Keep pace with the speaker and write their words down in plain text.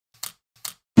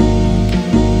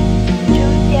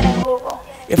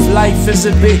If life is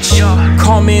a bitch,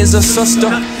 karma is a sister,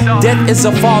 death is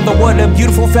a father, what a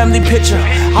beautiful family picture.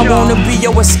 I wanna be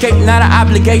your escape, not an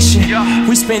obligation.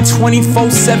 We spend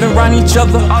 24/7 around each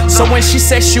other, so when she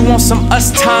says she wants some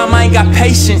us time, I ain't got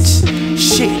patience.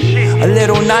 Shit, a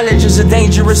little knowledge is a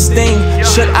dangerous thing.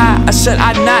 Should I or should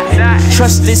I not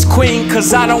trust this queen?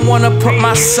 Cause I don't wanna put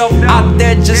myself out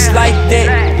there just like that.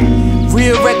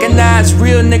 Real recognize,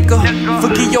 real nigga.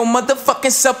 Forget your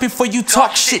motherfucking self before you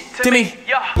talk shit to me.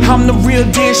 I'm the real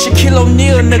deal, Shaquille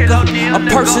O'Neal, nigga. A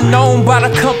person known by the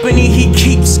company he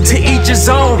keeps, to each his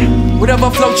own. Whatever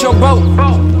floats your boat,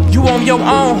 you on your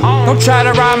own. Don't try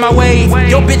to ride my wave,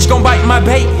 your bitch gon' bite my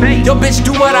bait. Your bitch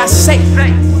do what I say.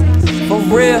 For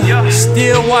real,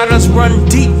 still waters run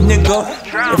deep, nigga.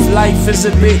 If life is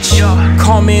a bitch,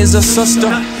 karma is a sister,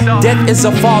 death is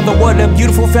a father, what a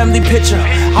beautiful family picture.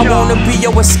 I wanna be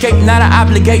your escape, not an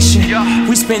obligation.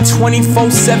 We spend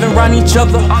 24/7 around each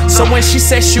other, so when she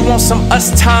says she wants some us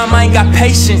time, I ain't got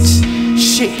patience.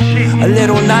 Shit, a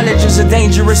little knowledge is a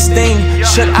dangerous thing.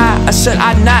 Should I or should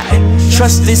I not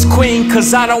trust this queen?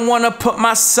 Cause I don't wanna put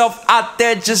myself out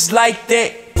there just like that.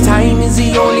 Time is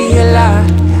the only healer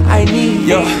I need.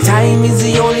 Time is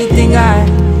the only thing I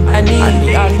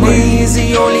need. Me is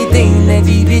the only thing that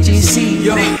these bitches see.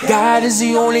 God is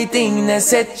the only thing that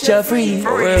sets you free.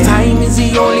 Time is the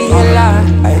only healer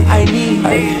I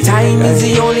need. Time is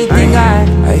the only thing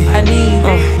I need.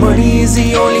 Money is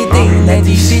the only thing that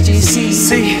these bitches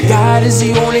see. God is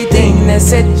the only thing that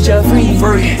sets you free.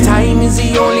 Time is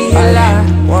the only healer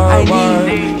I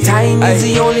need. Time is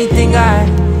the only thing I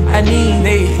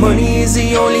need. Money is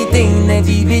the only thing that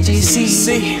these bitches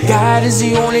see. God is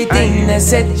the only thing that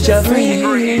sets you free.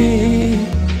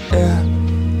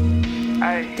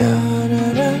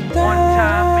 One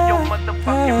time for your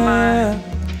motherfucking mind.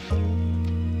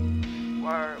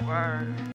 Word, word.